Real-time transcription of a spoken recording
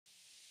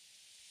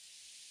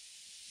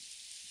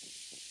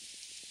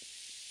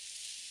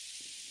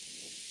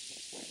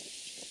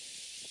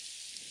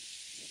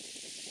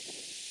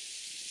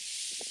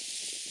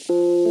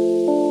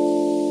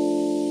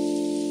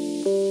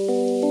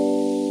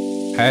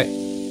Hey.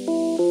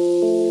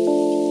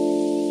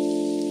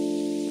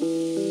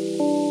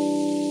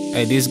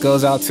 Hey, this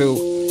goes out to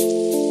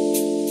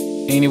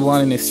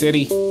anyone in the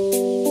city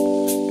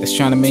that's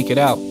trying to make it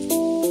out.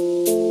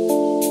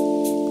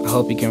 I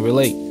hope you can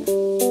relate.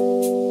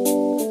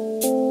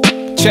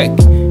 Check.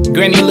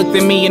 Granny looked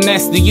at me and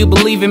asked, do you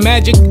believe in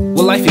magic?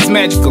 Well, life is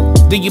magical.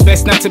 Do your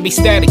best not to be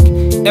static.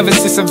 Ever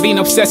since I've been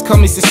obsessed, call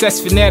me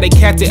success fanatic.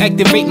 Had to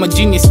activate my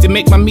genius to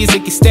make my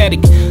music ecstatic.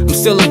 I'm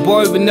still a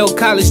boy with no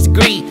college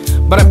degree,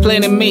 but I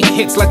plan to make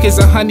hits like it's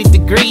 100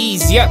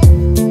 degrees. Yep.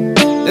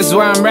 That's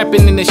why I'm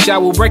rapping in the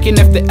shower, working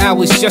after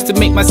hours just to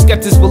make my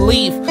skeptics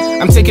believe.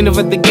 I'm taking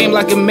over the game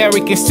like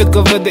Americans took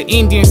over the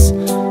Indians.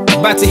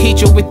 About to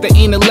hit you with the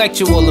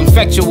intellectual,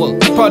 infectual.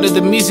 Part of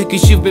the music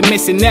is you've been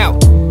missing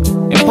out,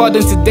 and part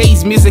of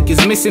today's music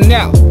is missing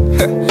out.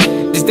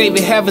 This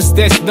David Havers,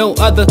 there's no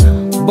other.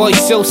 Boy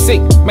so sick,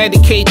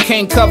 Medicaid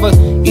can't cover.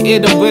 You hear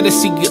them with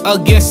us, you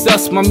against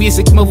us. My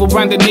music move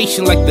around the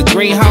nation like the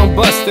Greyhound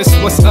bus. That's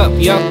what's up,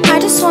 yo. I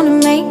just wanna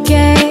make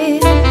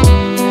it.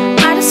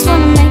 I just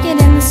wanna make it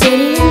in the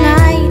city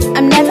tonight.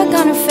 I'm never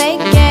gonna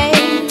fake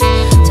it.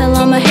 Tell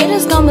all my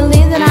haters gon'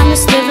 believe that I'm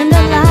just living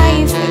the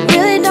life. It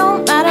really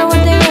don't matter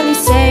what they really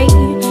say.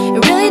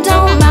 It really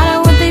don't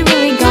matter what they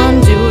really gon'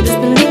 do. Just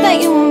believe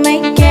that you will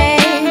make it.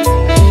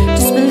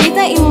 Just believe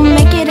that you will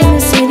make it in the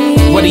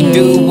city. What he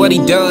do, what he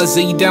does,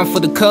 are you down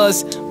for the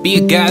cause? Be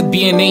a god,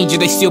 be an angel,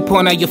 they still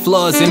point out your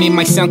flaws. And it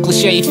might sound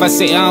cliche if I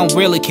say I don't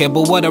really care,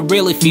 but what I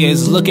really fear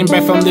is looking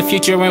back from the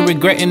future and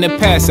regretting the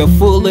past. A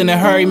fool in a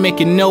hurry,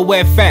 making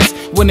nowhere fast.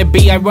 Wouldn't it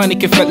be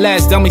ironic if at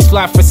last dummies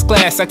fly first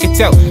class? I can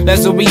tell,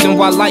 that's the reason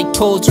why light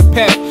poles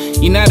repel.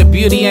 You're not a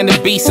beauty and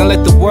a beast and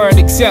let the word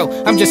excel.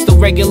 I'm just a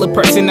regular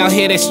person out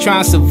here that's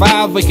trying to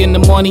survive. Wake in the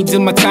morning, do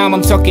my time,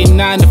 I'm talking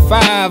 9 to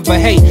 5. But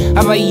hey,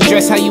 how about you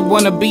dress how you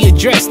wanna be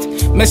addressed?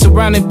 Mess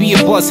around and be a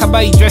boss, how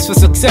about you dress for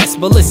success?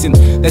 But listen,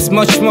 there's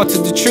much more to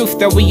the truth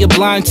that we are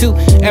blind to.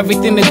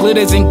 Everything that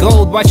glitters in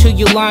gold, watch who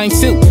you're lying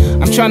to.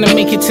 I'm trying to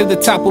make it to the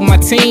top of my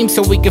team,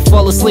 so we can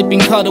fall asleep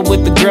and cuddle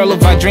with the girl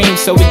of our dreams,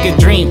 so we can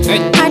dream.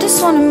 Hey. I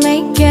just wanna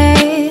make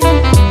it.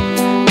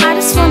 I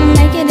just wanna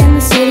make it in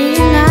the city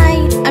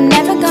tonight. I'm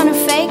never gonna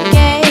fake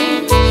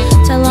it.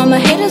 Tell all my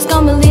haters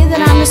gon' believe that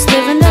I'm just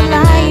living the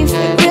life.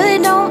 It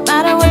really don't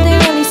matter what they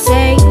really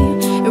say.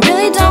 It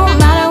really don't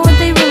matter what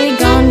they really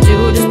gon'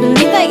 do. Just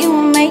believe that you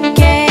will make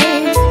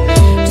it.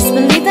 Just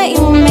believe that you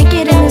will make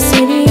it in the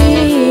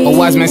city. A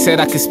wise man said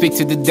I could speak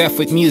to the deaf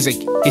with music.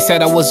 He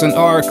said I was an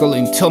oracle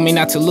and told me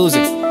not to lose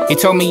it. He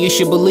told me you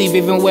should believe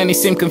even when it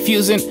seemed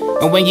confusing.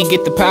 And when you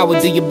get the power,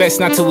 do your best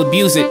not to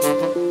abuse it.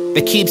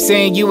 They keep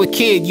saying you a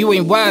kid, you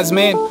ain't wise,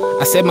 man.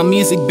 I said my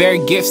music bear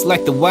gifts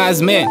like the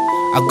wise man.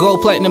 I'll go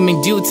platinum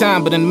in due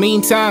time, but in the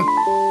meantime,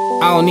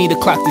 I don't need a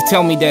clock to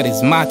tell me that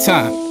it's my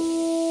time.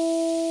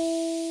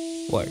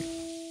 Word.